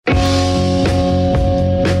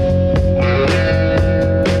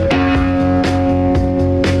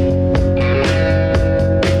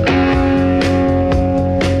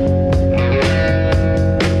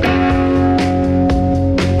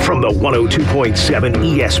92.7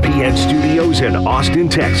 ESPN Studios in Austin,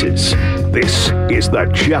 Texas. This is The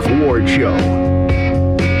Jeff Ward Show. All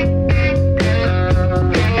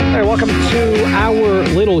right, welcome to our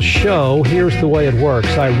little show. Here's the way it works.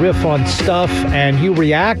 I riff on stuff and you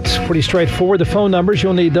react. Pretty straightforward. The phone numbers,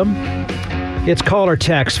 you'll need them. It's call or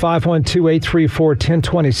text,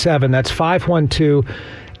 512-834-1027. That's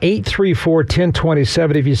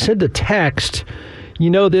 512-834-1027. If you send a text, you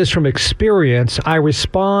know this from experience. I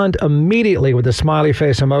respond immediately with a smiley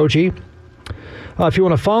face emoji. If you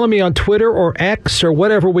want to follow me on Twitter or X or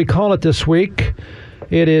whatever we call it this week,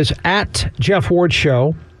 it is at Jeff Ward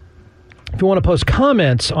Show. If you want to post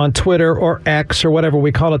comments on Twitter or X or whatever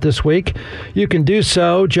we call it this week, you can do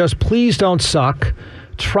so. Just please don't suck.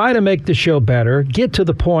 Try to make the show better. Get to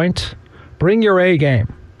the point. Bring your A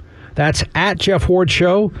game. That's at Jeff Ward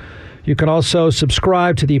Show. You can also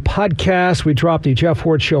subscribe to the podcast. We drop the Jeff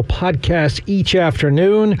Ward Show podcast each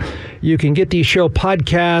afternoon. You can get the show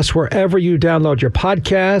podcasts wherever you download your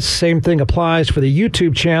podcasts. Same thing applies for the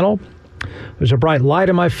YouTube channel. There's a bright light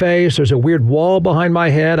in my face. There's a weird wall behind my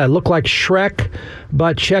head. I look like Shrek,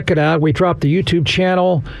 but check it out. We drop the YouTube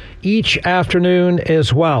channel each afternoon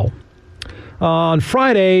as well. On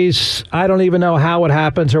Fridays, I don't even know how it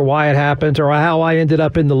happens or why it happens or how I ended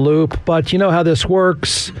up in the loop, but you know how this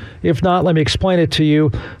works. If not, let me explain it to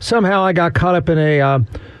you. Somehow I got caught up in a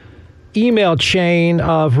email chain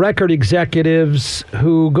of record executives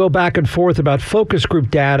who go back and forth about focus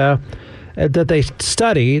group data that they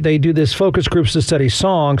study. They do this focus groups to study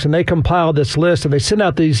songs, and they compile this list, and they send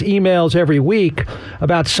out these emails every week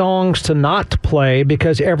about songs to not play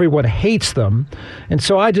because everyone hates them. And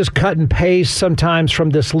so I just cut and paste sometimes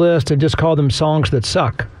from this list and just call them songs that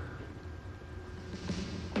suck.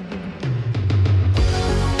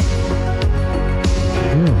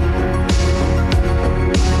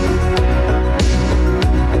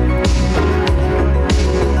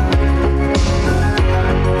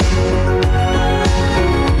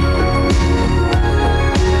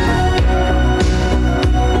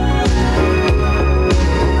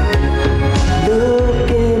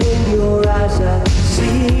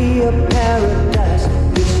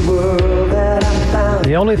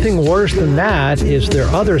 The only thing worse than that is their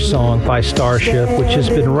other song by Starship, which has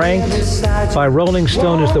been ranked by Rolling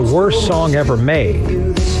Stone as the worst song ever made.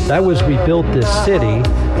 That was We Built This City,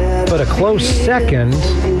 but a close second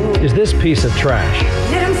is this piece of trash.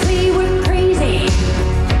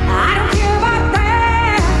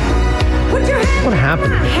 What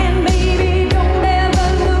happened?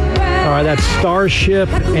 All right, that's Starship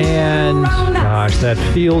and, gosh, that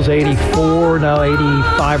feels 84, no,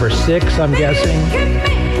 85 or 6, I'm guessing.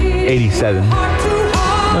 87. Okay.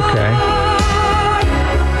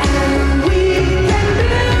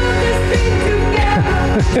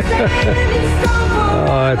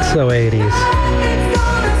 Oh, it's so 80s.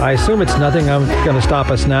 I assume it's nothing going to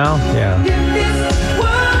stop us now. Yeah.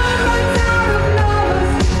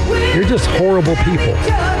 You're just horrible people.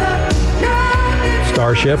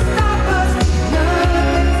 Starship.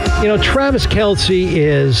 You know, Travis Kelce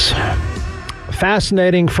is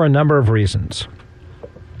fascinating for a number of reasons.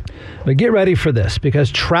 But get ready for this, because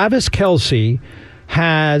Travis Kelce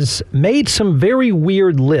has made some very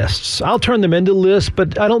weird lists. I'll turn them into lists,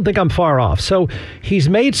 but I don't think I'm far off. So he's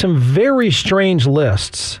made some very strange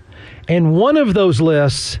lists, and one of those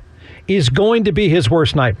lists is going to be his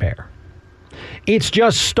worst nightmare. It's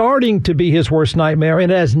just starting to be his worst nightmare,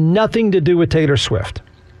 and it has nothing to do with Taylor Swift.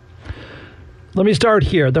 Let me start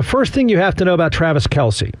here. The first thing you have to know about Travis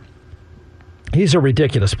Kelce, he's a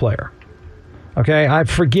ridiculous player. Okay, I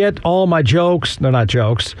forget all my jokes. They're not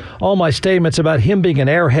jokes. All my statements about him being an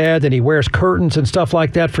airhead and he wears curtains and stuff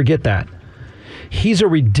like that. Forget that. He's a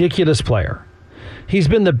ridiculous player. He's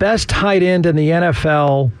been the best tight end in the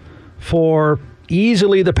NFL for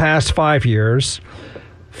easily the past 5 years.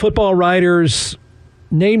 Football writers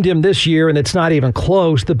named him this year, and it's not even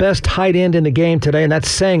close, the best tight end in the game today, and that's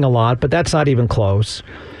saying a lot, but that's not even close.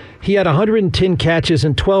 He had 110 catches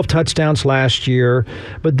and 12 touchdowns last year,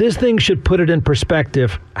 but this thing should put it in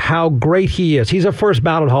perspective how great he is. He's a first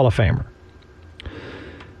ballot Hall of Famer.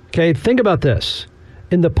 Okay, think about this.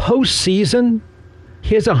 In the postseason,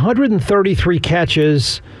 he has 133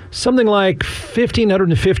 catches, something like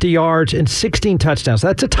 1,550 yards and 16 touchdowns.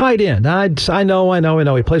 That's a tight end. I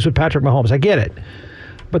know. He plays with Patrick Mahomes. I get it.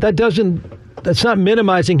 But that's not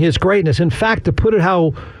minimizing his greatness. In fact, to put it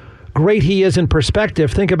how great he is in perspective,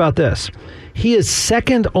 think about this. He is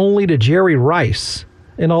second only to Jerry Rice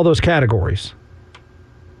in all those categories.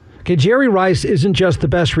 Okay, Jerry Rice isn't just the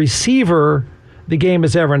best receiver the game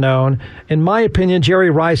has ever known. In my opinion, Jerry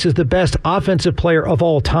Rice is the best offensive player of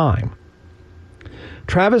all time.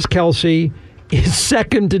 Travis Kelce is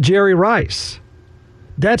second to Jerry Rice.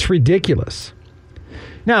 That's ridiculous.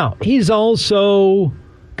 Now, he's also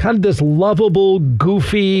kind of this lovable,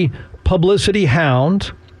 goofy publicity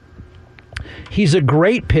hound. He's a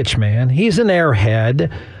great pitchman. He's an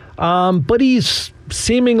airhead, but he's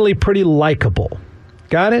seemingly pretty likable.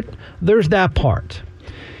 Got it? There's that part.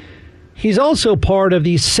 He's also part of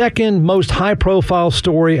the second most high-profile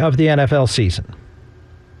story of the NFL season.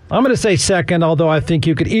 I'm going to say second, although I think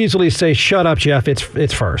you could easily say, shut up, Jeff,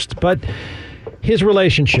 it's first. But his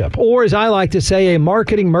relationship, or as I like to say, a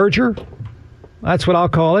marketing merger. That's what I'll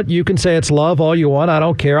call it. You can say it's love all you want. I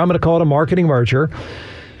don't care. I'm going to call it a marketing merger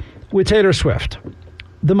with Taylor Swift.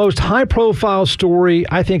 The most high-profile story,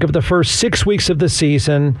 I think, of the first 6 weeks of the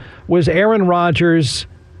season was Aaron Rodgers'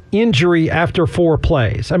 injury after 4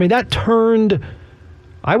 plays. I mean, that turned,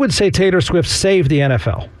 I would say Taylor Swift saved the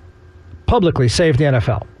NFL. Publicly saved the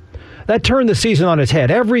NFL. That turned the season on its head.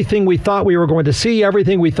 Everything we thought we were going to see,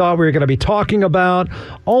 everything we thought we were going to be talking about,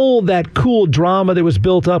 all that cool drama that was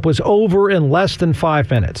built up was over in less than 5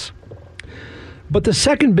 minutes. But the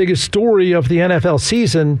second biggest story of the NFL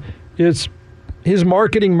season is his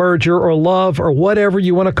marketing merger or love or whatever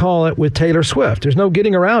you want to call it with Taylor Swift. There's no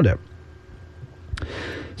getting around it.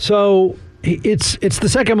 So it's the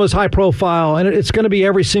second most high profile, and it's going to be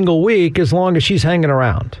every single week as long as she's hanging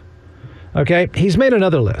around. Okay? He's made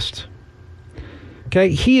another list. Okay?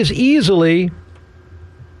 He is easily,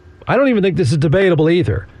 I don't even think this is debatable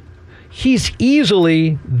either. He's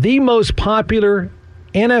easily the most popular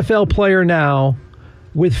NFL player now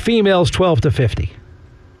with females 12 to 50.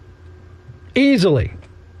 Easily.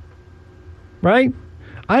 Right?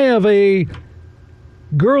 I have a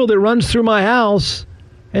girl that runs through my house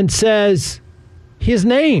and says his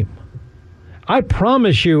name. I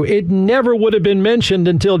promise you, it never would have been mentioned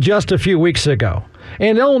until just a few weeks ago.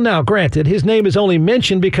 And now, granted, his name is only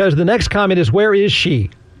mentioned because the next comment is, where is she?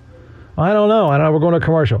 I don't know. We're going to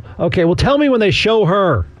commercial. Okay, well, tell me when they show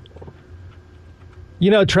her. You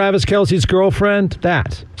know, Travis Kelce's girlfriend?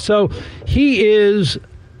 That. So he is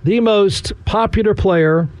the most popular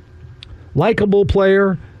player, likable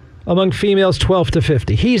player among females 12 to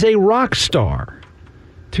 50. He's a rock star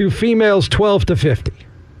to females 12 to 50.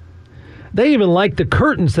 They even like the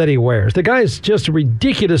curtains that he wears. The guy's just a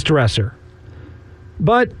ridiculous dresser.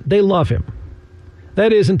 But they love him.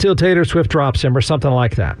 That is until Taylor Swift drops him or something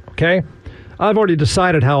like that, okay? I've already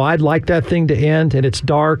decided how I'd like that thing to end, and it's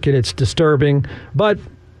dark and it's disturbing, but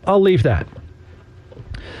I'll leave that.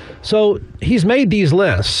 So he's made these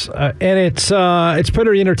lists, and it's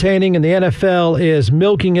pretty entertaining, and the NFL is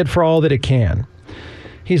milking it for all that it can.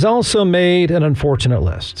 He's also made an unfortunate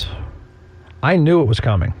list. I knew it was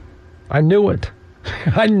coming. I knew it.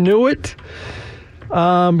 I knew it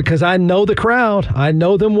because I know the crowd. I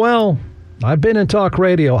know them well. I've been in talk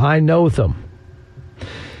radio. I know them.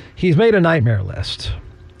 He's made a nightmare list.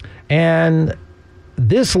 And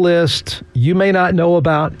this list you may not know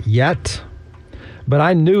about yet, but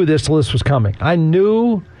I knew this list was coming. I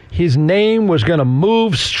knew his name was going to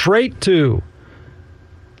move straight to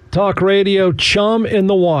talk radio chum in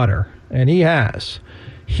the water, and he has.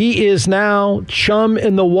 He is now chum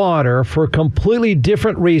in the water for a completely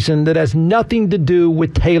different reason that has nothing to do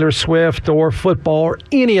with Taylor Swift or football or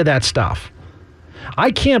any of that stuff. I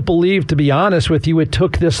can't believe, to be honest with you, it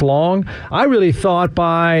took this long. I really thought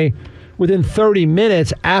within 30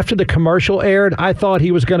 minutes after the commercial aired, I thought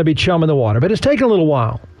he was going to be chum in the water. But it's taken a little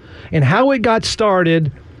while. And how it got started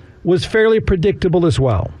was fairly predictable as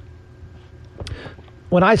well.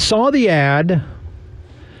 When I saw the ad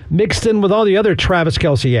mixed in with all the other Travis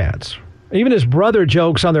Kelce ads, even his brother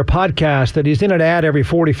jokes on their podcast that he's in an ad every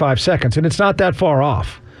 45 seconds, and it's not that far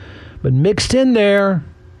off. But mixed in there,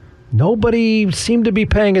 nobody seemed to be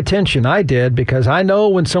paying attention. I did, because I know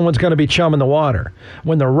when someone's going to be chum in the water.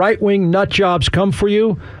 When the right-wing nut jobs come for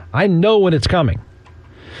you, I know when it's coming.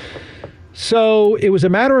 So it was a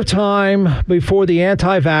matter of time before the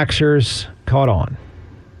anti-vaxxers caught on.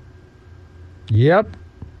 Yep.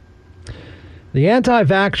 The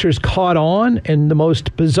anti-vaxxers caught on, and the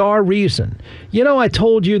most bizarre reason. You know, I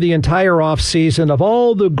told you the entire offseason of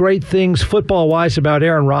all the great things football-wise about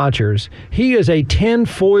Aaron Rodgers. He is a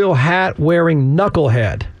tinfoil hat-wearing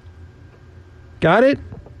knucklehead. Got it?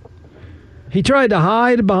 He tries to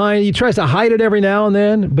hide it every now and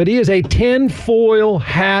then, but he is a tinfoil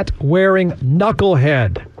hat-wearing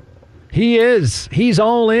knucklehead. He is. He's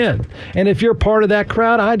all in. And if you're part of that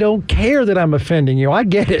crowd, I don't care that I'm offending you. I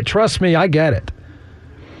get it. Trust me, I get it.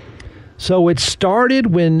 So it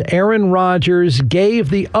started when Aaron Rodgers gave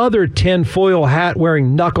the other tinfoil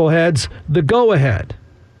hat-wearing knuckleheads the go-ahead.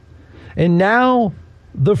 And now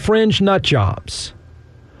the fringe nut jobs.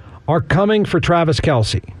 are coming for Travis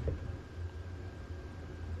Kelce.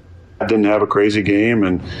 I didn't have a crazy game,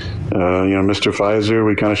 and Mr. Pfizer,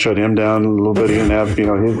 we kind of shut him down a little bit. He didn't have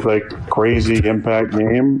his like crazy impact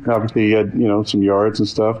game. Obviously, he had some yards and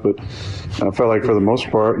stuff, but I felt like for the most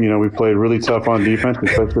part, we played really tough on defense,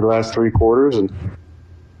 especially the last 3 quarters. And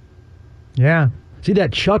yeah, see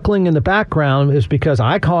that chuckling in the background is because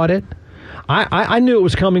I caught it. I knew it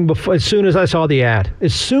was coming before, as soon as I saw the ad.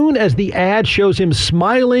 As soon as the ad shows him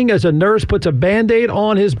smiling as a nurse puts a Band-Aid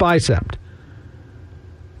on his tricep.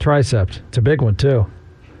 It's a big one, too.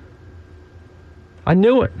 I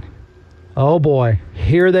knew it. Oh, boy.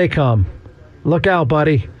 Here they come. Look out,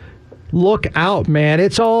 buddy. Look out, man.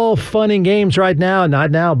 It's all fun and games right now.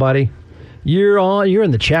 Not now, buddy. You're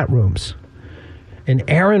in the chat rooms. And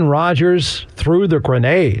Aaron Rodgers threw the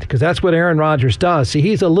grenade, because that's what Aaron Rodgers does. See,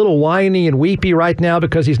 he's a little whiny and weepy right now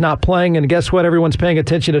because he's not playing, and guess what? Everyone's paying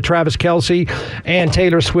attention to Travis Kelce and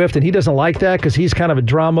Taylor Swift, and he doesn't like that because he's kind of a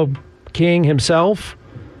drama king himself.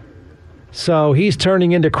 So he's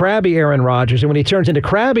turning into crabby Aaron Rodgers, and when he turns into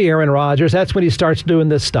crabby Aaron Rodgers, that's when he starts doing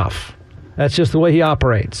this stuff. That's just the way he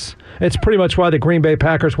operates. It's pretty much why the Green Bay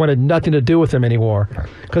Packers wanted nothing to do with him anymore,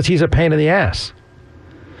 because he's a pain in the ass.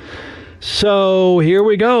 So here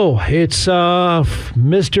we go. It's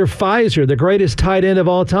Mr. Pfizer, the greatest tight end of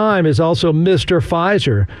all time, is also Mr.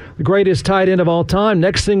 Pfizer, the greatest tight end of all time.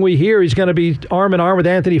 Next thing we hear, he's going to be arm in arm with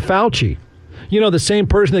Anthony Fauci. The same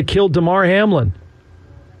person that killed Damar Hamlin.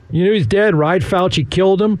 You knew he's dead, right? Fauci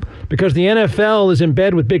killed him because the NFL is in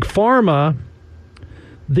bed with Big Pharma.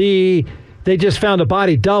 They just found a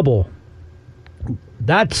body double.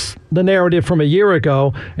 That's the narrative from a year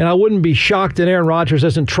ago, and I wouldn't be shocked that Aaron Rodgers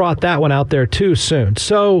doesn't trot that one out there too soon.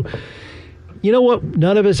 So, you know what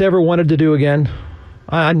none of us ever wanted to do again?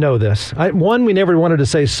 I know this. We never wanted to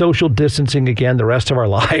say social distancing again the rest of our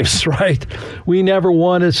lives, right? We never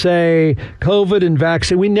want to say COVID and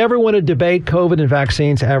vaccine. We never want to debate COVID and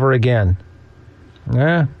vaccines ever again.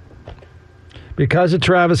 Yeah. Because of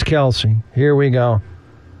Travis Kelce. Here we go.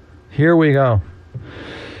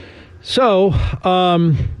 So,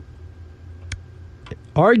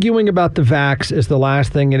 arguing about the vax is the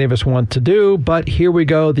last thing any of us want to do, but here we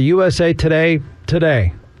go. The USA Today.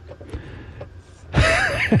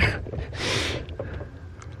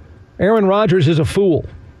 Aaron Rodgers is a fool.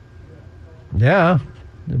 Yeah,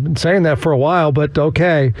 I've been saying that for a while, but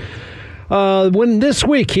okay. When this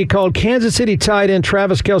week he called Kansas City tight end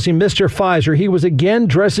Travis Kelce Mr. Pfizer, he was again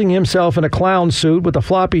dressing himself in a clown suit with the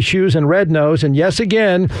floppy shoes and red nose, and yes,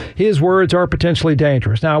 again, his words are potentially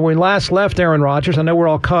dangerous. Now, when we last left Aaron Rodgers, I know we're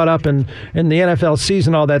all caught up in the NFL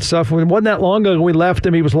season, all that stuff. It wasn't that long ago we left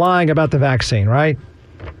him, he was lying about the vaccine, right?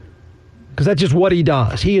 Because that's just what he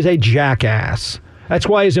does. He is a jackass. That's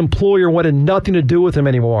why his employer wanted nothing to do with him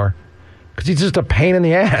anymore, because he's just a pain in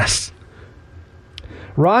the ass.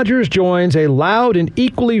 Rodgers joins a loud and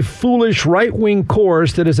equally foolish right-wing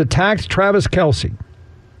chorus that has attacked Travis Kelce.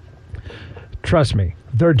 Trust me,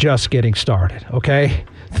 they're just getting started, okay?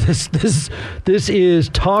 This is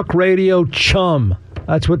talk radio chum.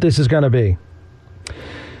 That's what this is going to be.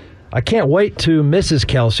 I can't wait to Mrs.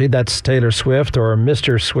 Kelce, that's Taylor Swift, or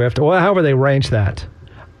Mr. Swift, or however they arrange that.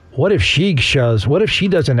 What if she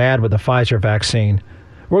does an ad with the Pfizer vaccine?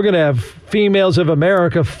 We're going to have females of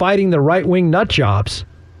America fighting the right-wing nut jobs.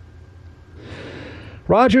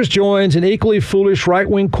 Rodgers joins an equally foolish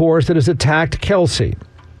right-wing chorus that has attacked Kelce.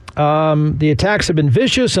 The attacks have been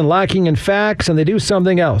vicious and lacking in facts, and they do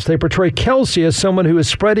something else. They portray Kelce as someone who is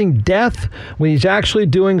spreading death when he's actually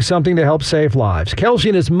doing something to help save lives. Kelce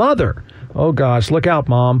and his mother, oh gosh, look out,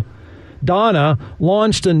 Mom, Donna,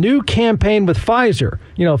 launched a new campaign with Pfizer.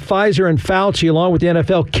 Pfizer and Fauci, along with the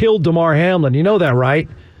NFL, killed Damar Hamlin. You know that, right?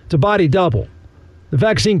 It's a body double. The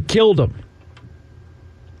vaccine killed him.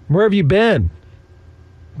 Where have you been?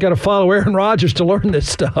 Got to follow Aaron Rodgers to learn this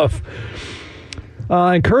stuff.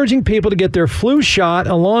 Encouraging people to get their flu shot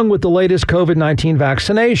along with the latest COVID-19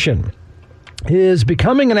 vaccination. His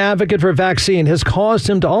becoming an advocate for vaccine has caused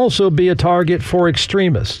him to also be a target for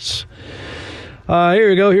extremists. Here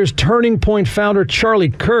you go. Here's Turning Point founder Charlie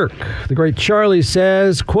Kirk. The great Charlie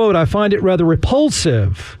says, quote, "I find it rather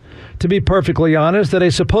repulsive, to be perfectly honest, that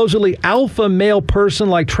a supposedly alpha male person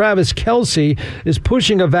like Travis Kelce is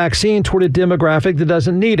pushing a vaccine toward a demographic that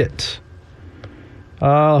doesn't need it."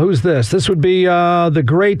 Who's this? This would be the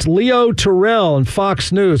great Leo Terrell on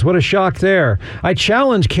Fox News. What a shock there. "I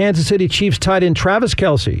challenge Kansas City Chiefs tight end Travis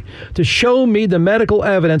Kelce to show me the medical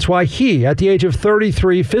evidence why he, at the age of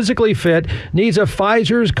 33, physically fit, needs a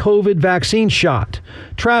Pfizer's COVID vaccine shot.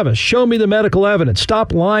 Travis, show me the medical evidence.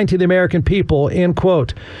 Stop lying to the American people," end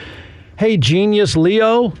quote. Hey, genius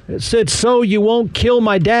Leo, it said, so you won't kill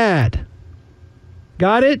my dad.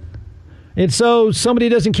 Got it? And so somebody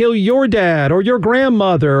doesn't kill your dad or your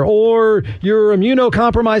grandmother or your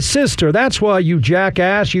immunocompromised sister. That's why, you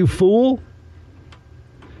jackass, you fool.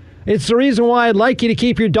 It's the reason why I'd like you to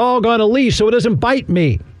keep your dog on a leash so it doesn't bite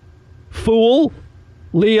me. Fool.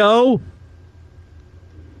 Leo.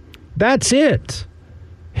 That's it.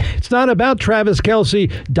 It's not about Travis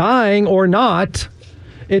Kelce dying or not.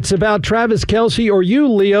 It's about Travis Kelce or you,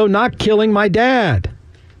 Leo, not killing my dad.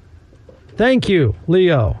 Thank you,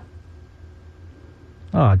 Leo.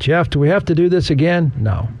 Oh, Jeff, do we have to do this again?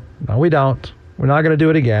 No, we don't. We're not going to do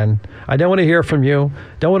it again. I don't want to hear from you.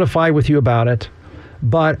 Don't want to fight with you about it.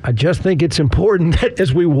 But I just think it's important that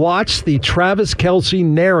as we watch the Travis Kelce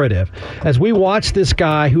narrative, as we watch this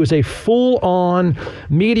guy who is a full-on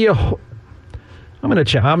media... I'm not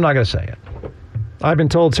going to say it. I've been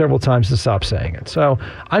told several times to stop saying it. So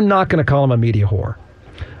I'm not going to call him a media whore.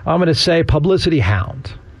 I'm going to say publicity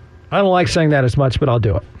hound. I don't like saying that as much, but I'll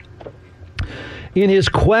do it. In his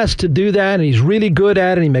quest to do that, and he's really good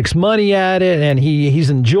at it, and he makes money at it, and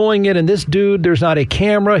he's enjoying it, and this dude, there's not a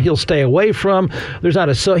camera he'll stay away from. He's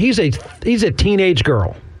a teenage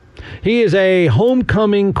girl. He is a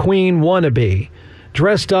homecoming queen wannabe,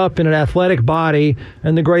 dressed up in an athletic body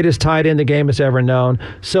and the greatest tight end the game has ever known.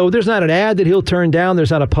 So there's not an ad that he'll turn down.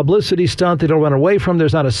 There's not a publicity stunt that he'll run away from.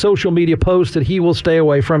 There's not a social media post that he will stay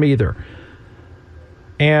away from either.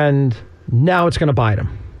 And now it's going to bite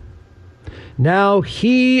him. Now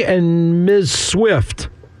he and Ms. Swift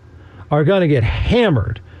are going to get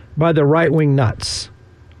hammered by the right-wing nuts.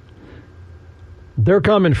 They're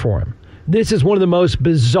coming for him. This is one of the most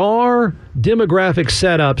bizarre demographic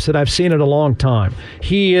setups that I've seen in a long time.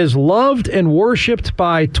 He is loved and worshipped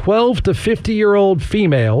by 12 to 50-year-old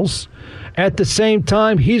females. At the same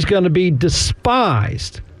time, he's going to be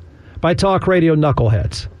despised by talk radio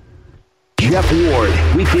knuckleheads. Jeff Ward,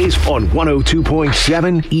 weekdays on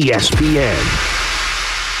 102.7 ESPN.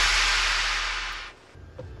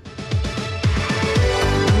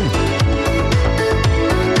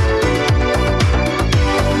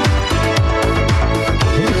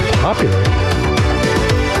 Popular.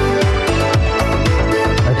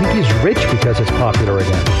 I think he's rich because it's popular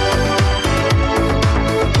again.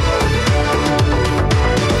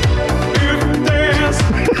 If there's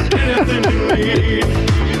anything you need,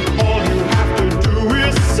 all you have to do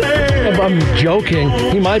is say. I'm joking.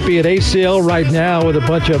 He might be at ACL right now with a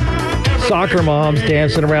bunch of soccer moms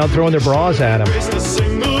dancing around, throwing their bras at him.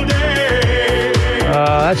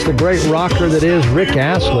 That's the great rocker that is Rick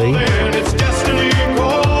Astley.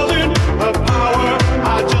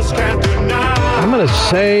 I'm going to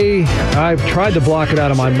say, I've tried to block it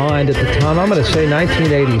out of my mind at the time. I'm going to say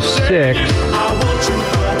 1986.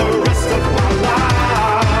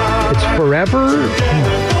 It's Forever?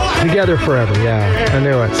 Together Forever, yeah. I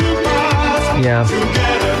knew it. Yeah.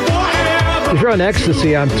 If you're on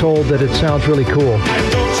ecstasy, I'm told that it sounds really cool.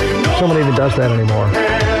 Someone even does that anymore.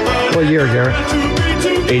 What year, Garrett?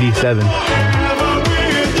 87.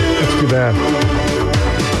 That's too bad.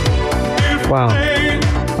 Wow.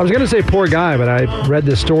 I was going to say poor guy, but I read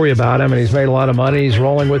this story about him, and he's made a lot of money. He's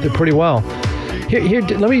rolling with it pretty well. I'm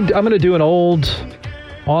going to do an old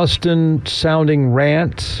Austin-sounding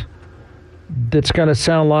rant that's going to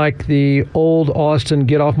sound like the old Austin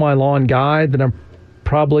get off my lawn guy that I'm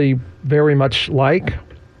probably very much like.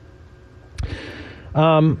 It's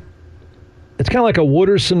kind of like a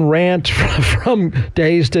Wooderson rant from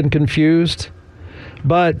Dazed and Confused,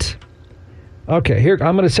 but... Okay, here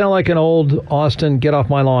I'm going to sound like an old Austin get off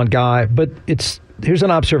my lawn guy, but here's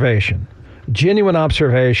an observation, genuine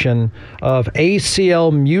observation of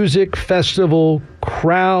ACL Music Festival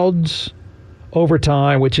crowds over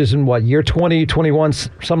time, which is in what, year 20, 21,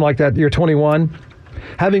 something like that, year 21.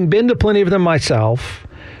 Having been to plenty of them myself,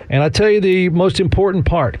 and I tell you the most important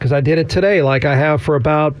part, because I did it today like I have for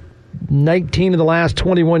about 19 of the last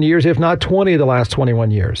 21 years, if not 20 of the last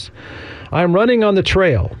 21 years. I'm running on the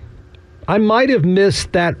trail. I might have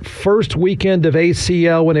missed that first weekend of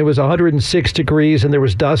ACL when it was 106 degrees and there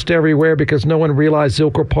was dust everywhere because no one realized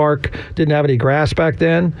Zilker Park didn't have any grass back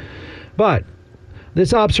then. But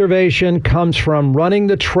this observation comes from running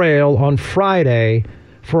the trail on Friday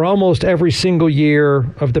for almost every single year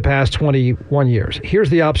of the past 21 years.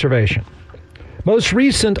 Here's the observation. Most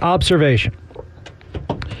recent observation.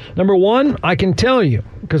 Number one, I can tell you,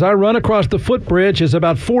 because I run across the footbridge as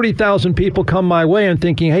about 40,000 people come my way and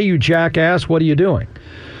thinking, hey, you jackass, what are you doing?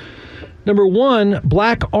 Number one,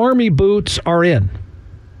 black army boots are in.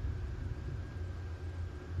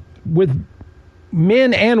 With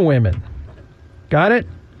men and women. Got it?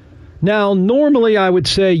 Now, normally I would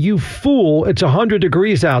say, you fool, it's 100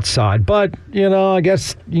 degrees outside. But, I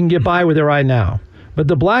guess you can get by with it right now. But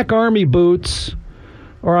the black army boots,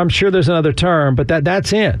 or I'm sure there's another term, but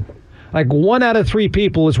that's in. Like 1 out of 3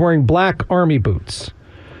 people is wearing black army boots.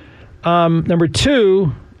 Number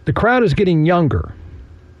 2, the crowd is getting younger.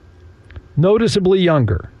 Noticeably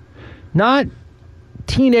younger. Not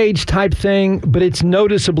teenage type thing, but it's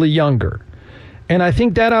noticeably younger. And I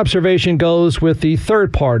think that observation goes with the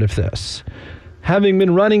third part of this. Having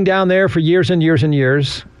been running down there for years and years and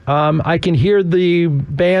years, I can hear the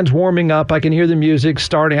bands warming up. I can hear the music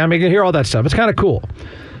starting. I can hear all that stuff. It's kind of cool.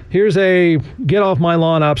 Here's a get off my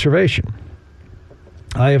lawn observation.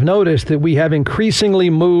 I have noticed that we have increasingly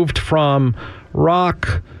moved from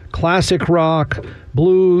rock, classic rock,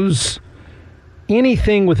 blues,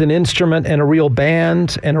 anything with an instrument and a real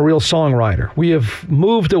band and a real songwriter. We have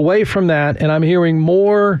moved away from that, and I'm hearing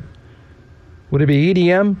more, would it be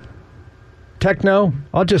EDM? Techno?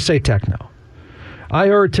 I'll just say techno. I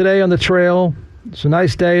heard today on the trail, it's a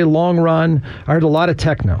nice day, long run, I heard a lot of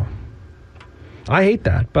techno. I hate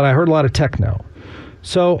that, but I heard a lot of techno.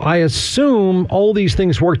 So I assume all these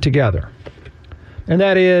things work together. And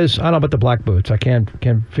that is, I don't know about the black boots, I can't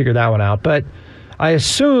figure that one out, but I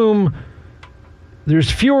assume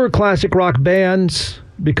there's fewer classic rock bands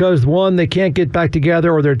because, one, they can't get back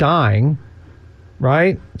together or they're dying,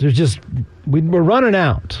 right? We're running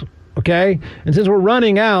out, okay? And since we're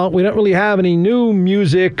running out, we don't really have any new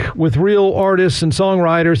music with real artists and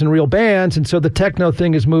songwriters and real bands, and so the techno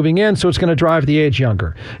thing is moving in, so it's going to drive the age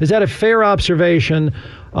younger. Is that a fair observation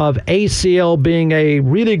of ACL being a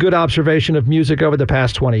really good observation of music over the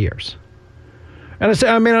past 20 years? And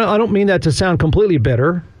I don't mean that to sound completely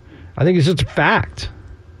bitter. I think it's just a fact.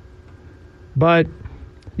 But,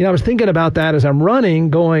 I was thinking about that as I'm running,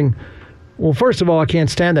 going, well, first of all, I can't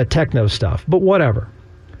stand that techno stuff, but whatever.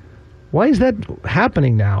 Why is that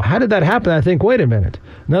happening now? How did that happen? I think, wait a minute.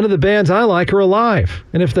 None of the bands I like are alive.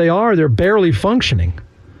 And if they are, they're barely functioning.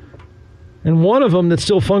 And one of them that's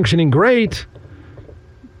still functioning great,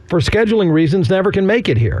 for scheduling reasons, never can make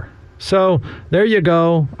it here. So there you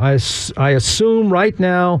go. I assume right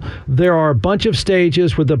now there are a bunch of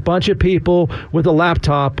stages with a bunch of people with a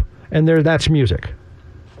laptop, and that's music.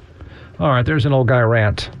 All right, there's an old guy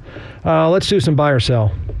rant. Let's do some buy or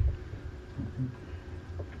sell.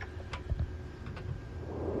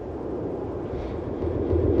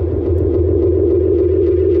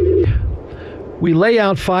 We lay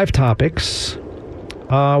out 5 topics.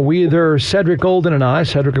 Cedric Golden and I,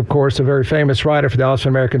 Cedric, of course, a very famous writer for the Austin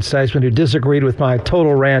American Statesman, who disagreed with my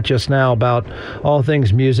total rant just now about all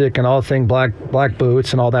things music and all things black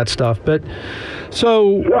boots and all that stuff. But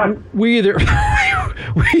so we're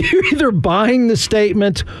either buying the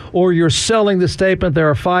statement or you're selling the statement. There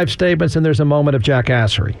are 5 statements, and there's a moment of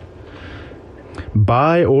jackassery.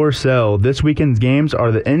 Buy or sell. This weekend's games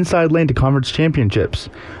are the Inside Lane to Conference Championships.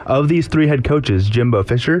 Of these 3 head coaches, Jimbo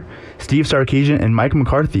Fisher, Steve Sarkisian, and Mike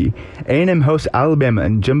McCarthy, A&M hosts Alabama,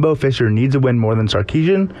 and Jimbo Fisher needs a win more than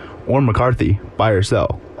Sarkisian or McCarthy. Buy or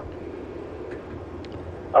sell?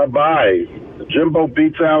 I buy. Jimbo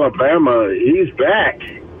beats Alabama. He's back.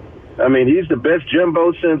 I mean, he's the best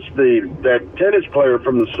Jimbo since that tennis player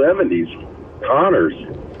from the 70s, Connors.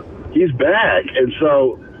 He's back. And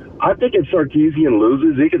so I think if Sarkisian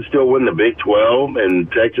loses, he can still win the Big 12,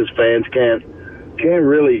 and Texas fans can't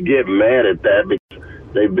really get mad at that because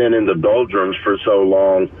they've been in the doldrums for so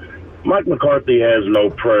long. Mike McCarthy has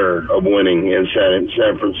no prayer of winning in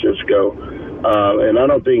San Francisco, and I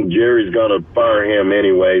don't think Jerry's going to fire him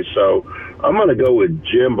anyway, so I'm going to go with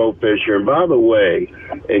Jimbo Fisher. And by the way,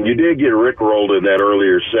 and you did get rickrolled in that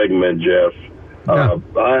earlier segment, Jeff. Yeah.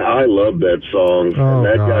 I love that song. Oh,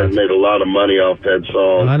 that God. guy's made a lot of money off that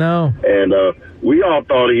song. I know. And we all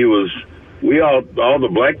thought all the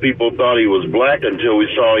black people thought he was black until we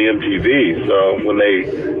saw MTV. So when they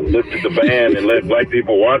looked at the band and let black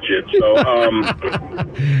people watch it. So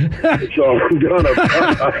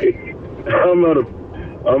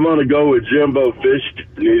I'm gonna go with Jimbo Fish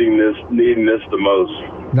needing this the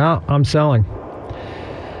most. No, I'm selling.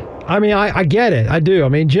 I mean, I get it. I do. I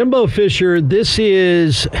mean, Jimbo Fisher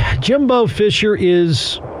is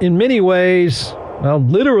in many ways, well,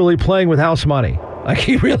 literally playing with house money. Like,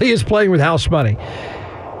 he really is playing with house money.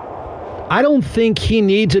 I don't think he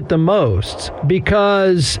needs it the most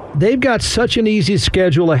because they've got such an easy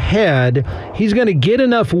schedule ahead. He's going to get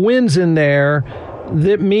enough wins in there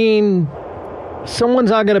that mean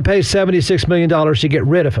someone's not going to pay $76 million to get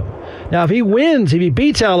rid of him. Now, if he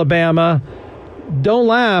beats Alabama, don't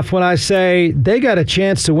laugh when I say they got a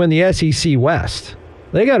chance to win the SEC West.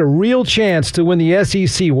 They got a real chance to win the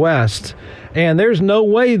SEC West, and there's no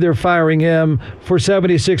way they're firing him for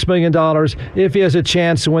 $76 million if he has a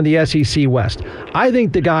chance to win the SEC West. I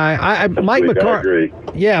think the guy, Mike McCarthy.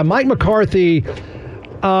 Yeah, Mike McCarthy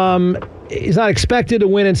is not expected to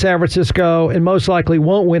win in San Francisco and most likely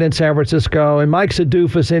won't win in San Francisco. And Mike's a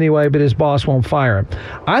doofus anyway, but his boss won't fire him.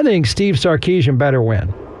 I think Steve Sarkisian better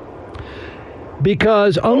win.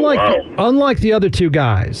 Because unlike the other two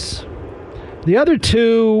guys, the other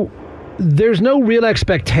two, there's no real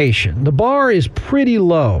expectation. The bar is pretty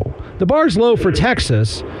low. The bar's low for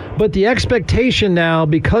Texas, but the expectation now,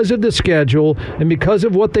 because of the schedule and because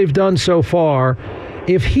of what they've done so far,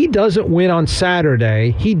 if he doesn't win on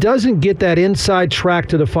Saturday, he doesn't get that inside track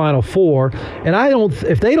to the Final Four. And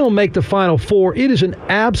if they don't make the Final Four, it is an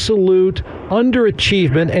absolute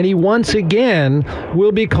underachievement, and he once again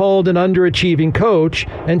will be called an underachieving coach,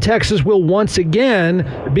 and Texas will once again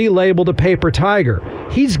be labeled a paper tiger.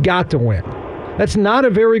 He's got to win. That's not a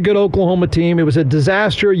very good Oklahoma team. It was a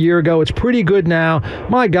disaster a year ago. It's pretty good now.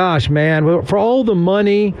 My gosh, man, for all the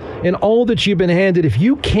money and all that you've been handed, if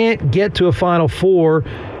you can't get to a Final Four,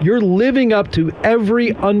 you're living up to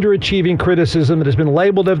every underachieving criticism that has been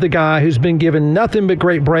labeled of the guy who's been given nothing but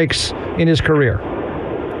great breaks in his career.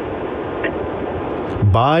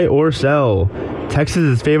 Buy or sell. Texas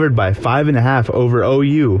is favored by 5.5 over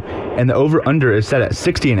OU, and the over-under is set at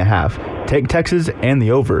 60.5. Take Texas and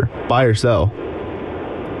the over. Buy or sell.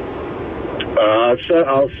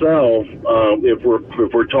 I'll sell if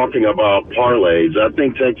we're talking about parlays. I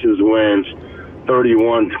think Texas wins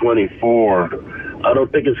 31-24. I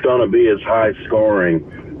don't think it's going to be as high scoring.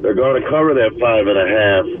 They're going to cover that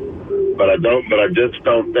 5.5, but I just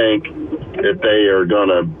don't think that they are going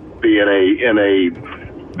to be in a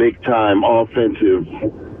big time offensive,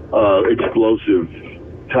 explosive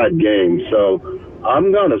type game. So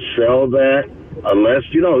I'm going to sell that. Unless,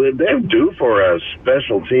 they're due for a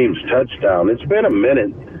special teams touchdown. It's been a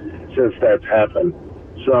minute since that's happened.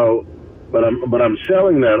 So, but I'm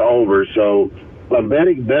selling that over. So, I'm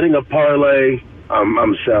betting a parlay.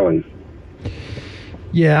 I'm selling.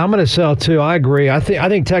 Yeah, I'm going to sell too. I agree. I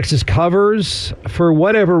think Texas covers for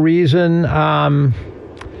whatever reason.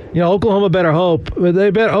 Oklahoma better hope.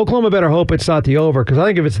 Oklahoma better hope it's not the over, because I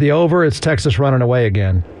think if it's the over, it's Texas running away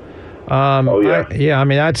again.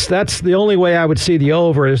 That's the only way I would see the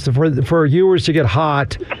over is for Ewers to get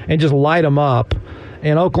hot and just light them up.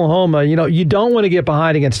 And Oklahoma, you don't want to get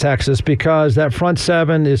behind against Texas because that front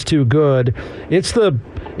seven is too good. It's the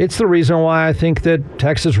reason why I think that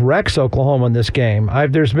Texas wrecks Oklahoma in this game.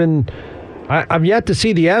 I've yet to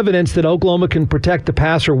see the evidence that Oklahoma can protect the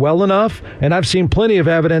passer well enough, and I've seen plenty of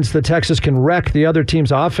evidence that Texas can wreck the other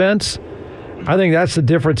team's offense. I think that's the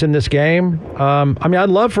difference in this game.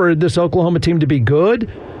 I'd love for this Oklahoma team to be good,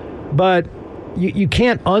 but you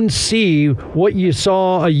can't unsee what you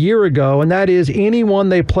saw a year ago, and that is anyone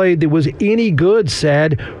they played that was any good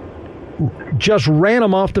just ran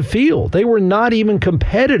them off the field. They were not even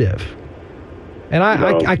competitive. And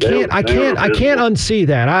I can't unsee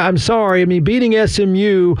that. I'm sorry. Beating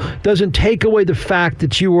SMU doesn't take away the fact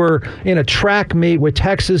that you were in a track meet with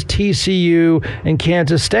Texas, TCU, and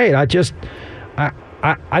Kansas State.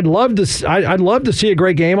 I'd love to see a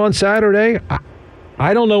great game on Saturday.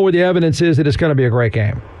 I don't know where the evidence is that it's going to be a great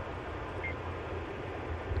game.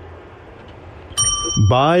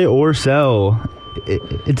 Buy or sell.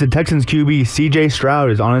 It's a Texans QB. C.J. Stroud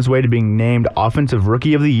is on his way to being named Offensive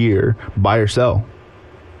Rookie of the Year. Buy or sell?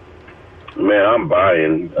 Man, I'm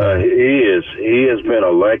buying. He has been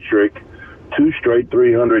electric. 2 straight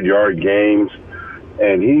 300-yard games,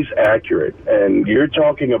 and he's accurate. And you're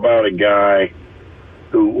talking about a guy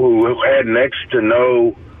who had next to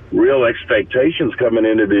no real expectations coming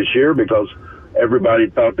into this year because everybody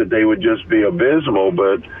thought that they would just be abysmal.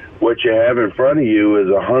 But what you have in front of you is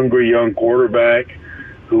a hungry young quarterback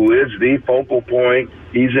who is the focal point.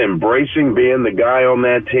 He's embracing being the guy on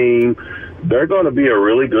that team. They're going to be a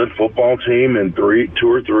really good football team in 2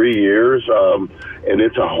 or 3 years, and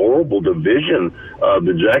it's a horrible division.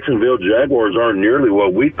 The Jacksonville Jaguars aren't nearly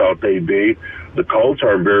what we thought they'd be. The Colts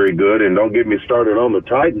aren't very good, and don't get me started on the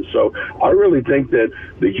Titans. So I really think that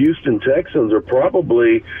the Houston Texans are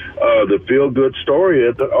probably the feel-good story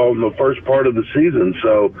on the first part of the season.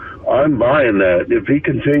 So I'm buying that. If he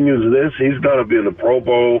continues this, he's going to be in the Pro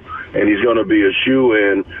Bowl, and he's going to be a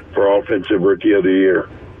shoe-in for Offensive Rookie of the Year.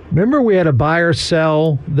 Remember we had a buy or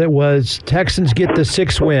sell that was Texans get the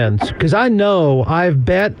 6 wins? Because I know I've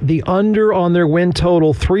bet the under on their win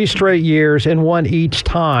total 3 straight years and won each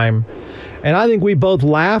time. And I think we both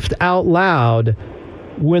laughed out loud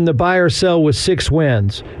when the buy or sell was 6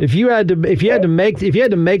 wins. If you had to make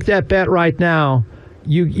that bet right now,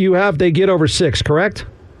 You have they get over 6, correct?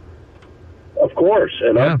 Of course,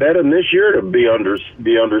 and Yeah. I bet him this year to be under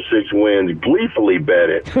 6 wins. Gleefully bet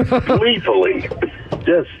it, gleefully,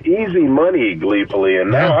 just easy money, gleefully.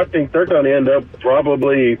 And now I think they're going to end up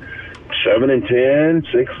probably 7-10,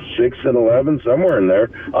 6-11, somewhere in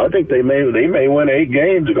there. I think they may win 8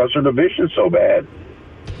 games because their division's so bad.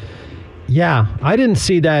 Yeah, I didn't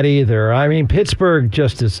see that either. I mean, Pittsburgh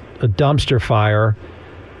just is a dumpster fire.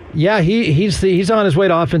 Yeah, he's on his way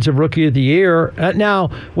to Offensive Rookie of the Year. Now,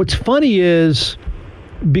 what's funny is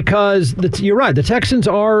because you're right, the Texans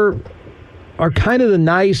are kind of the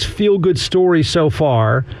nice feel-good story so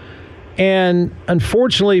far. And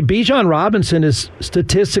unfortunately, Bijan Robinson is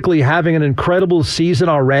statistically having an incredible season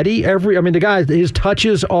already. The guy, his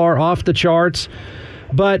touches are off the charts,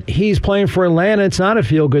 but he's playing for Atlanta. It's not a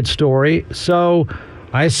feel-good story. So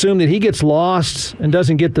I assume that he gets lost and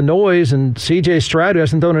doesn't get the noise, and C.J. Stroud, who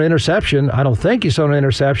hasn't thrown an interception, I don't think he's thrown an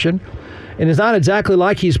interception, and it's not exactly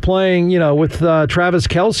like he's playing, with Travis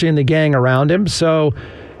Kelce and the gang around him. So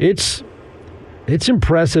it's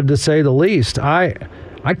impressive to say the least. I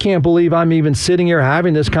can't believe I'm even sitting here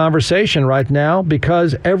having this conversation right now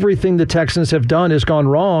because everything the Texans have done has gone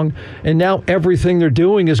wrong, and now everything they're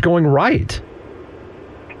doing is going right.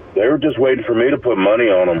 They were just waiting for me to put money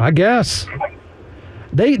on them. I guess.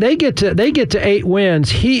 They get to 8 wins.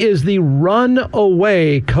 He is the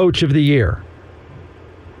runaway coach of the year.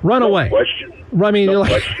 Runaway. No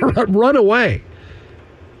question. Run away.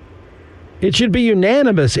 It should be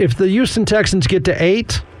unanimous. If the Houston Texans get to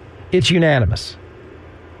 8, it's unanimous.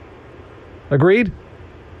 Agreed?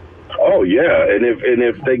 Oh yeah, and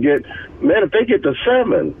if they get to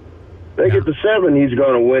 7, get to 7, he's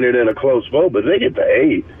going to win it in a close vote. But if they get to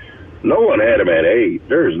 8. No one had him at 8.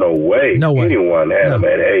 There's no way anyone had him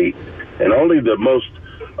at 8, and only the most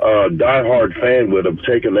diehard fan would have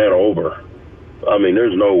taken that over. I mean,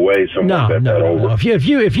 there's no way someone bet that over. No. If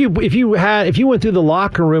you went through the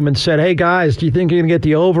locker room and said, "Hey guys, do you think you're going to get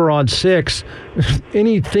the over on 6?"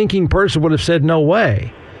 Any thinking person would have said, "No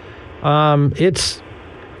way."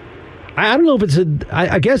 I don't know if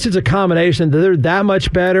I guess it's a combination that they're that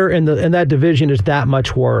much better and that division is that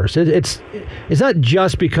much worse. It's not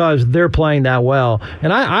just because they're playing that well.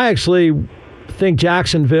 And I actually think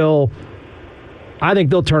Jacksonville, I think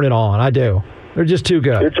they'll turn it on. I do. They're just too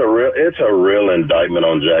good. It's a real indictment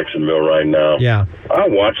on Jacksonville right now. Yeah. I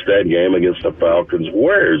watched that game against the Falcons.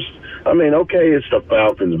 Okay, it's the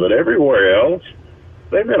Falcons, but everywhere else,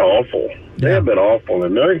 they've been awful. They have been awful,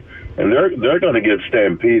 and they're going to get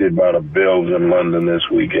stampeded by the Bills in London this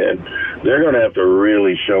weekend. They're going to have to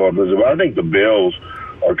really show up. I think the Bills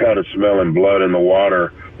are kind of smelling blood in the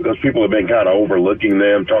water because people have been kind of overlooking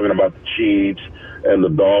them, talking about the Chiefs and the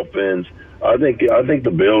Dolphins. I think the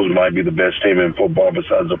Bills might be the best team in football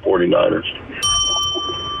besides the 49ers.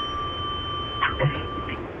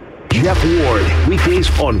 Jeff Ward, weekdays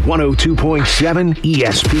on 102.7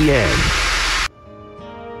 ESPN.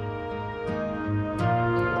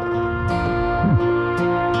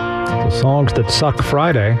 Songs that suck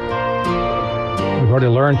Friday. We've already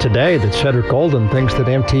learned today that Cedric Golden thinks that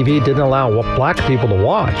MTV didn't allow black people to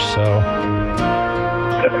watch, so.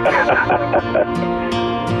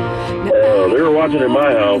 They were watching in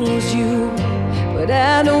my house. But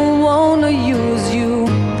I don't want to use you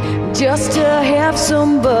just to have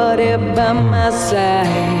somebody by my side.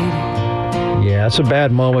 Yeah, that's a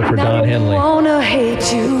bad moment for Don Henley. I don't want to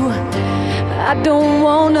hate you. I don't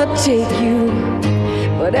want to take you.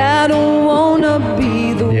 But I don't want to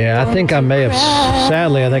be the Yeah, I think I may have,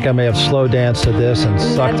 sadly, slow danced to this and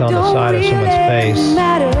sucked on the side of someone's face.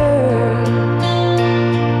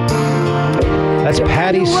 That's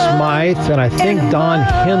Patty Smythe, and I think Don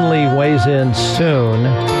Henley weighs in soon.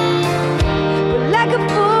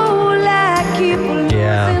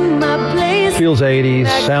 Yeah. Feels 80s,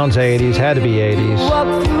 sounds 80s, had to be 80s. I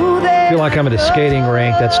feel like I'm at a skating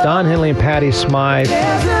rink. That's Don Henley and Patty Smythe.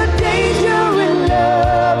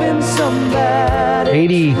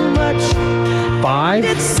 85?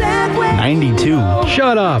 92.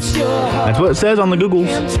 Shut up. That's what it says on the Google.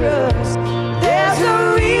 There's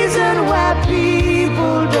a reason why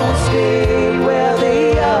people don't stay where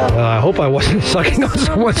they are. I hope I wasn't sucking on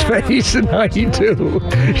someone's face in 92.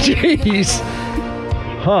 Jeez.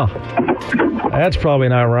 Huh. That's probably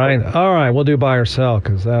not right. All right, we'll do buy or sell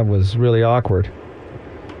because that was really awkward.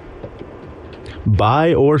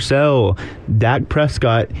 Buy or sell. Dak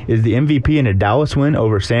Prescott is the MVP in a Dallas win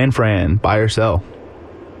over San Fran. Buy or sell?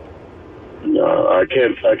 No, I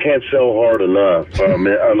can't sell hard enough.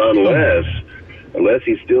 Unless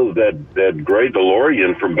he steals that gray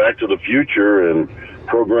DeLorean from Back to the Future and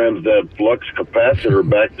programs that flux capacitor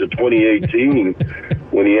back to 2018.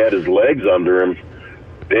 when he had his legs under him,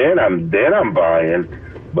 then I'm buying.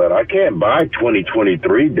 But I can't buy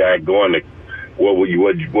 2023 Dak going to what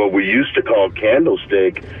we used to call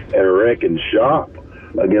candlestick and wreck and shop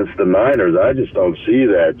against the Niners. I just don't see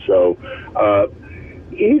that. So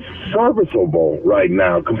he's serviceable right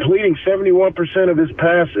now, completing 71% of his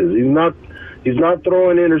passes. He's not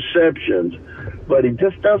throwing interceptions, but he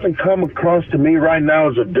just doesn't come across to me right now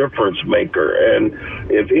as a difference maker. And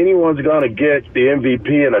if anyone's going to get the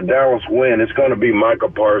MVP in a Dallas win, it's going to be Micah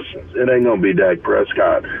Parsons. It ain't going to be Dak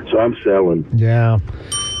Prescott. So I'm selling. Yeah,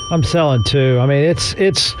 I'm selling too. I mean, it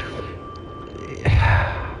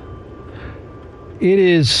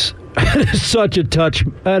is such a tough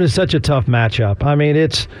matchup. I mean,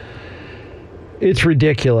 it's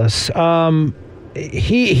ridiculous.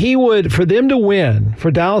 He would, for them to win,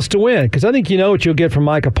 for Dallas to win, because I think you know what you'll get from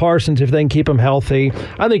Micah Parsons if they can keep him healthy.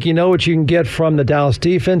 I think you know what you can get from the Dallas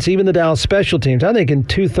defense, even the Dallas special teams. I think in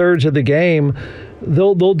 2/3 of the game,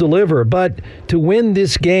 they'll deliver. But to win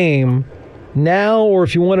this game now, or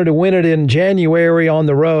if you wanted to win it in January on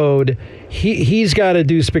the road, he's got to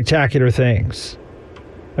do spectacular things.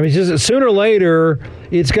 I mean, just sooner or later,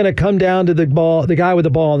 it's going to come down to the guy with the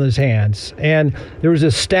ball in his hands. And there was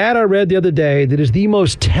a stat I read the other day that is the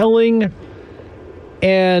most telling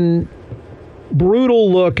and brutal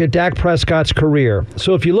look at Dak Prescott's career.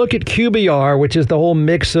 So if you look at QBR, which is the whole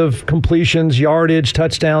mix of completions, yardage,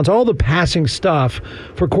 touchdowns, all the passing stuff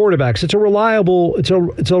for quarterbacks, it's a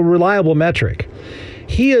reliable metric.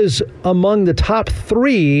 He is among the top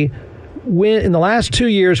 3 in the last 2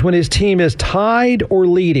 years when his team is tied or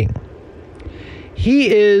leading.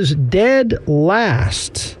 He is dead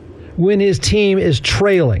last when his team is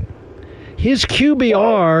trailing. His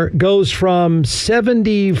QBR goes from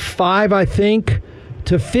 75, I think,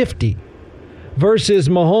 to 50 versus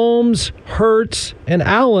Mahomes, Hurts, and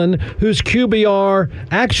Allen, whose QBR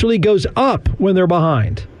actually goes up when they're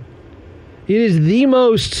behind. It is the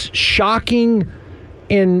most shocking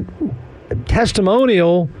and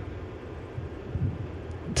testimonial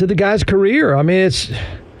to the guy's career. I mean,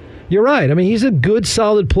 you're right. I mean, he's a good,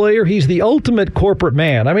 solid player. He's the ultimate corporate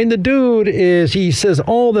man. I mean, the dude he says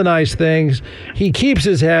all the nice things. He keeps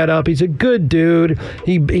his head up. He's a good dude.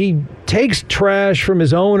 He takes trash from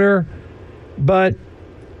his owner. But,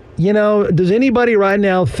 you know, does anybody right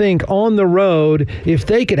now think on the road, if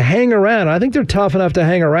they could hang around, I think they're tough enough to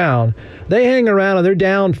hang around. They hang around and they're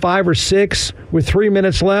down 5 or 6 with 3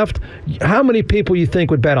 minutes left. How many people you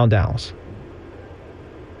think would bet on Dallas?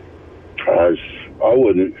 I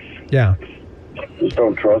wouldn't. Yeah. Just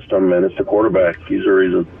don't trust him, man. It's the quarterback. He's the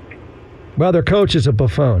reason. Well, their coach is a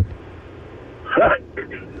buffoon.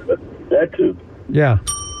 That too. Yeah.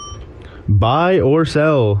 Buy or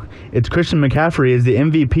sell. It's Christian McCaffrey is the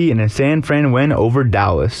MVP in a San Fran win over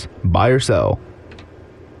Dallas. Buy or sell?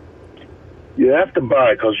 You have to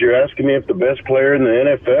buy because you're asking me if the best player in the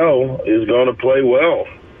NFL is going to play well.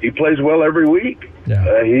 He plays well every week.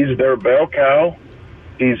 Yeah. He's their bell cow.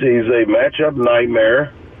 He's a matchup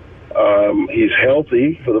nightmare. He's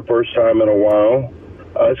healthy for the first time in a while.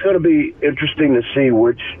 It's going to be interesting to see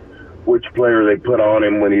which player they put on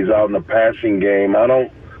him when he's out in the passing game. I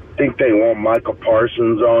don't think they want Micah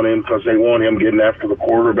Parsons on him because they want him getting after the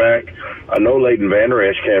quarterback. I know Leighton Vander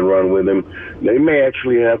Esch can't run with him. They may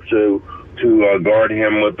actually have to guard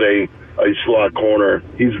him with a slot corner.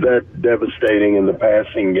 He's that devastating in the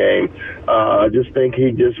passing game. I just think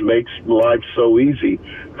he just makes life so easy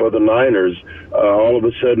for the Niners. All of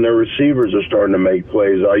a sudden, their receivers are starting to make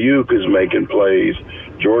plays. Ayuk is making plays.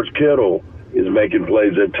 George Kittle is making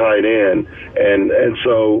plays at tight end. And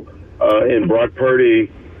so in Brock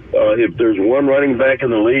Purdy, if there's one running back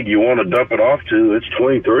in the league you want to dump it off to, it's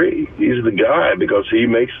 23. He's the guy because he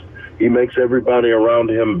makes everybody around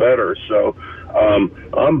him better. So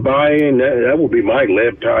I'm buying. That will be my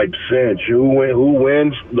left type cinch. Who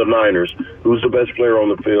wins? The Niners. Who's the best player on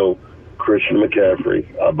the field? Christian McCaffrey.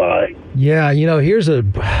 I buy. Yeah, you know,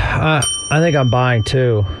 I think I'm buying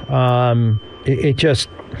too. It just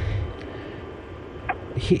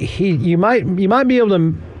you might be able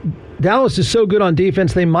to. Dallas is so good on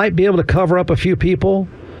defense, they might be able to cover up a few people.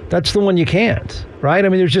 That's the one you can't, right? I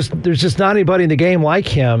mean, there's just not anybody in the game like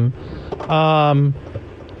him.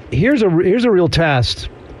 Here's a real test.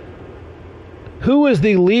 Who is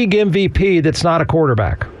the league MVP that's not a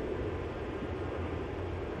quarterback?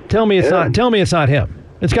 Tell me it's not him.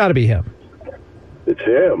 It's got to be him. It's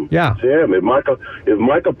him. Yeah. It's him. If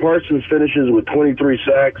Micah Parsons finishes with 23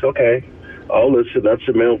 sacks, okay, I'll listen. That's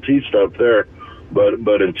some LT stuff there.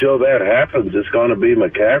 But until that happens, it's going to be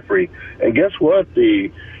McCaffrey. And guess what?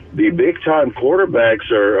 The the big-time quarterbacks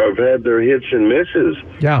have had their hits and misses.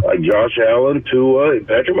 Yeah. Like Josh Allen, Tua,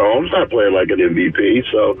 Patrick Mahomes not playing like an MVP.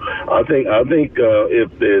 So I think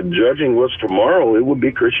if the judging was tomorrow, it would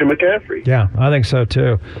be Christian McCaffrey. Yeah, I think so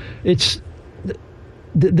too.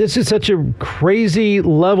 This is such a crazy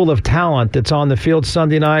level of talent that's on the field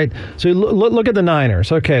Sunday night. So look at the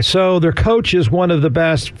Niners. Okay, so their coach is one of the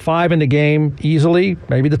best 5 in the game easily,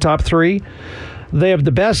 maybe the top 3. They have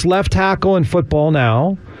the best left tackle in football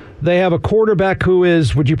now. They have a quarterback who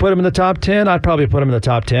is, would you put him in the top 10? I'd probably put him in the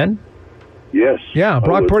top 10. Yes. Yeah,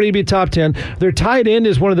 Brock Purdy would be top 10. Their tight end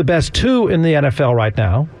is one of the best 2 in the NFL right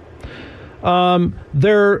now.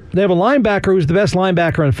 They have a linebacker who's the best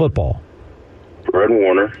linebacker in football. Fred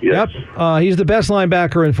Warner, yes. Yep. He's the best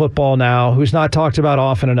linebacker in football now, who's not talked about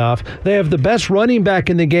often enough. They have the best running back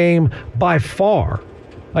in the game by far.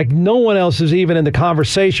 Like, no one else is even in the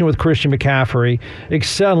conversation with Christian McCaffrey,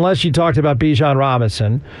 except unless you talked about Bijan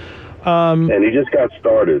Robinson. And he just got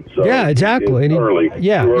started. So yeah, exactly. It's early. Too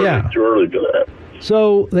early for that.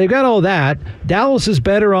 So they've got all that. Dallas is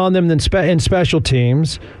better on them than in special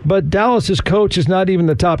teams, but Dallas's coach is not even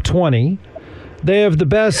the top 20. They have the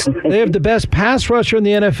best pass rusher in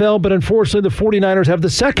the NFL, but unfortunately the 49ers have the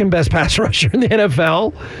second best pass rusher in the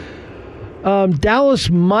NFL. Dallas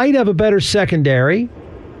might have a better secondary,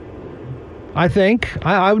 I think.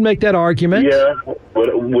 I would make that argument. Yeah,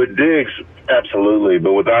 but with Diggs, absolutely.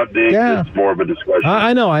 But without Diggs, it's more of a discussion.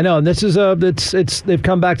 I know. And this is they've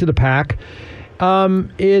come back to the pack.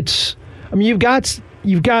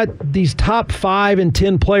 You've got these top 5 and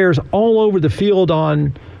 10 players all over the field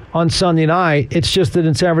on Sunday night. It's just that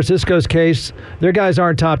in San Francisco's case, their guys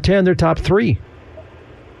aren't top 10, they're top 3.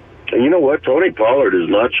 And you know what? Tony Pollard is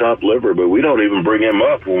not chopped liver, but we don't even bring him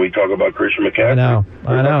up when we talk about Christian McCaffrey.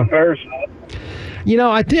 I know. You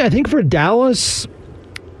know, I think for Dallas,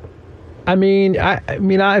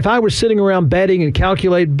 if I were sitting around betting and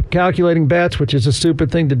calculating bets, which is a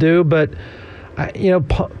stupid thing to do, but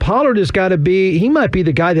Pollard has got to be. He might be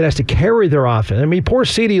the guy that has to carry their offense. I mean, poor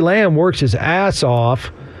CeeDee Lamb works his ass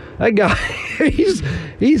off. That guy,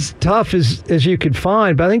 he's tough as you could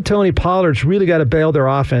find. But I think Tony Pollard's really got to bail their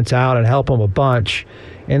offense out and help them a bunch.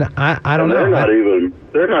 And I don't know.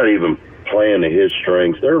 They're not even playing to his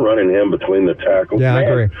strengths. They're running him between the tackles. Yeah, I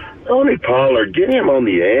agree. Tony Pollard, get him on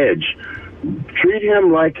the edge. Treat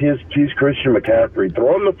him like he's Christian McCaffrey.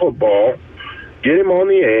 Throw him the football. Get him on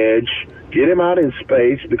the edge. Get him out in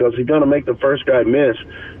space because he's going to make the first guy miss.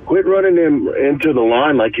 Quit running him into the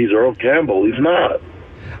line like he's Earl Campbell. He's not.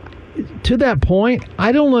 To that point,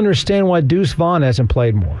 I don't understand why Deuce Vaughn hasn't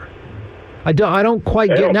played more. I don't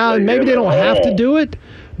quite get now. Maybe they don't have to do it,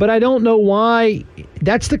 but I don't know why.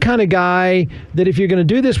 That's the kind of guy that if you're going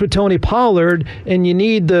to do this with Tony Pollard and you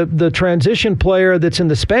need the transition player that's in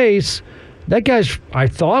the space, that guy's I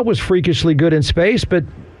thought was freakishly good in space, but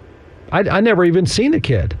I never even seen the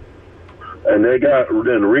kid. And they got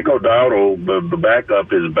Rico Dowdle, the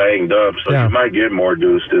backup, is banged up, so you might get more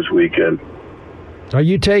Deuce this weekend. Are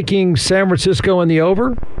you taking San Francisco in the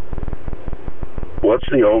over? What's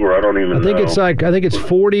the over? I don't even know. I think it's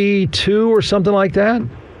 42 or something like that.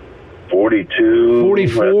 42.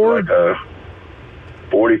 44.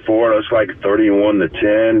 44. That's like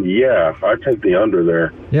 31-10. Yeah, I take the under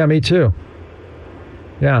there. Yeah, me too.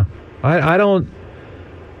 Yeah, I don't.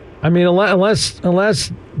 I mean, unless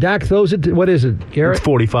Dak throws it. What is it, Garrett? It's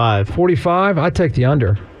 45. 45. I take the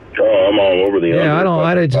under. Oh, I'm all over the under. Yeah,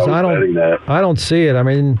 I don't see it. I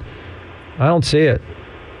mean, I don't see it.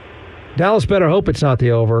 Dallas better hope it's not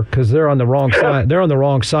the over because they're on the wrong side. They're on the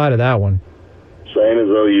wrong side of that one. Same as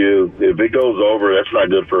OU. If it goes over, that's not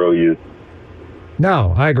good for OU.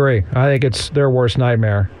 No, I agree. I think it's their worst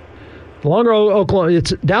nightmare. The longer Oklahoma,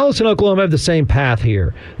 Dallas and Oklahoma have the same path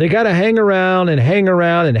here. They got to hang around and hang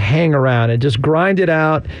around and hang around and just grind it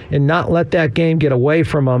out and not let that game get away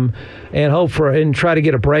from them and try to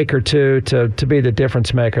get a break or two to be the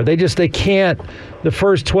difference maker. They can't. The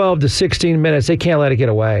first 12 to 16 minutes, they can't let it get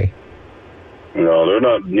away. No, they're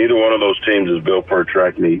not. Neither one of those teams is built for a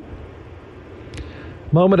track meet.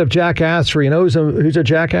 Moment of jackassery. You know who's a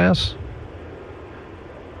jackass?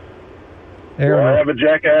 Aaron. Do I have a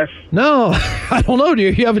jackass? No, I don't know. Do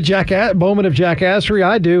you have a moment of jackassery?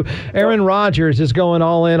 I do. Aaron Rodgers is going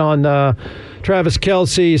all in on Travis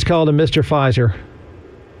Kelce. He's called him Mr. Pfizer.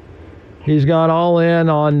 He's gone all in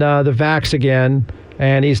on the vax again,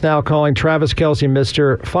 and he's now calling Travis Kelce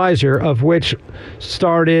Mr. Pfizer, of which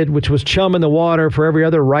was chum in the water for every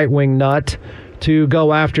other right-wing nut to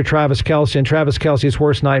go after Travis Kelce, and Travis Kelce's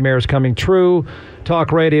worst nightmare is coming true.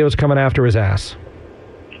 Talk radio is coming after his ass.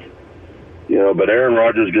 You know, but Aaron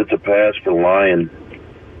Rodgers gets a pass for lying.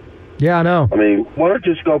 Yeah, I know. I mean, why don't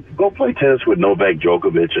you just go play tennis with Novak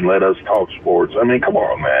Djokovic and let us talk sports? I mean, come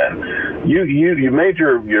on, man. You made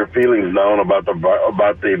your feelings known about the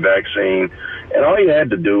vaccine, and all you had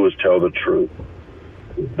to do was tell the truth.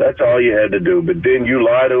 That's all you had to do. But then you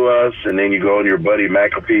lie to us, and then you go on your buddy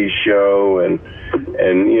McAfee's show, and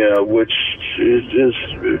which is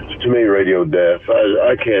to me radio death.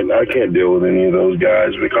 I can't deal with any of those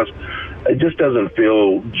guys because it just doesn't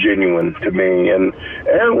feel genuine to me. And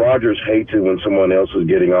Aaron Rodgers hates it when someone else is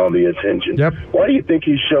getting all the attention. Yep. Why do you think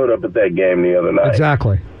he showed up at that game the other night?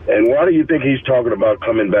 Exactly. And why do you think he's talking about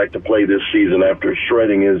coming back to play this season after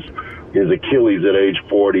shredding his Achilles at age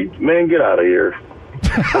 40? Man, get out of here.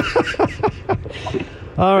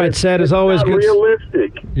 All right, Seth, as always, good.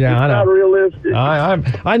 Realistic. Yeah, it's I know. Not realistic.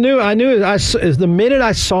 I knew. As the minute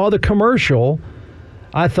I saw the commercial,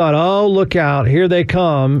 I thought, "Oh, look out! Here they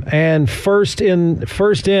come!" And first in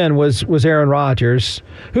was Aaron Rodgers,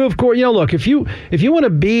 who, of course, look, if you want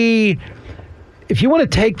to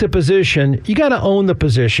take the position, you got to own the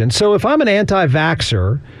position. So if I'm an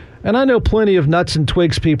anti-vaxxer. And I know plenty of nuts and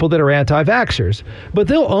twigs people that are anti-vaxxers, but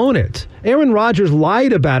they'll own it. Aaron Rodgers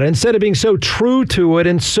lied about it instead of being so true to it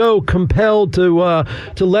and so compelled to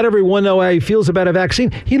let everyone know how he feels about a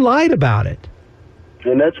vaccine. He lied about it.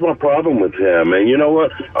 And that's my problem with him. And you know what?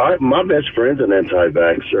 My best friend's an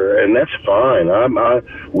anti-vaxxer, and that's fine.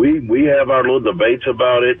 We have our little debates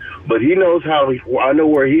about it, but he knows I know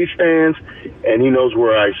where he stands, and he knows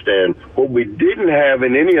where I stand. What we didn't have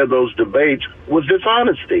in any of those debates was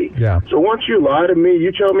dishonesty. Yeah. So once you lie to me,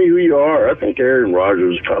 you tell me who you are. I think Aaron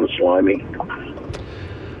Rodgers is kind of slimy.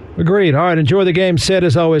 Agreed. All right, enjoy the game. Sid,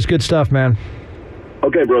 as always, good stuff, man.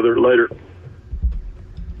 Okay, brother. Later.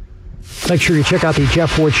 Make sure you check out the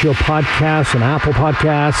Jeff Ward Show podcast on Apple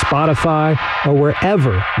Podcasts, Spotify, or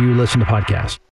wherever you listen to podcasts.